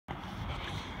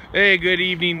Hey, good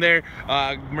evening there,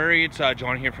 Murray. It's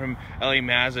John here from LA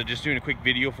Mazda. Just doing a quick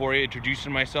video for you,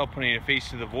 introducing myself, putting a face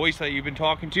to the voice that you've been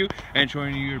talking to, and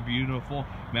showing you your beautiful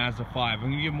Mazda 5. I'm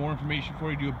gonna give more information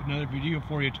for you, do another video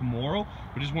for you tomorrow,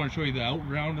 but just want to show you the out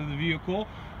round of the vehicle.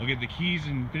 I'll get the keys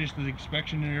and finish the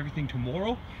inspection and everything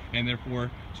tomorrow, and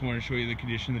therefore just want to show you the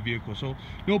condition of the vehicle. So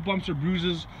no bumps or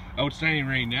bruises outstanding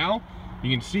right now.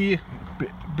 You can see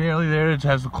barely there. It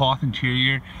has the cloth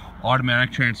interior,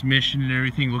 automatic transmission and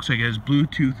everything. Looks like it has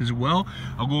Bluetooth as well.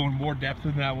 I'll go in more depth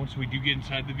in that once we do get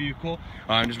inside the vehicle.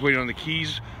 I'm just waiting on the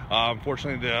keys.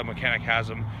 Unfortunately, the mechanic has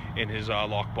them in his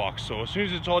lockbox. So as soon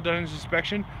as it's all done in his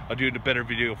inspection, I'll do a better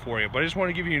video for you. But I just want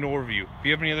to give you an overview. If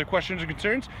you have any other questions or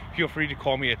concerns, feel free to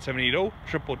call me at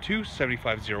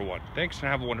 780-222-7501. Thanks and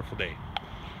have a wonderful day.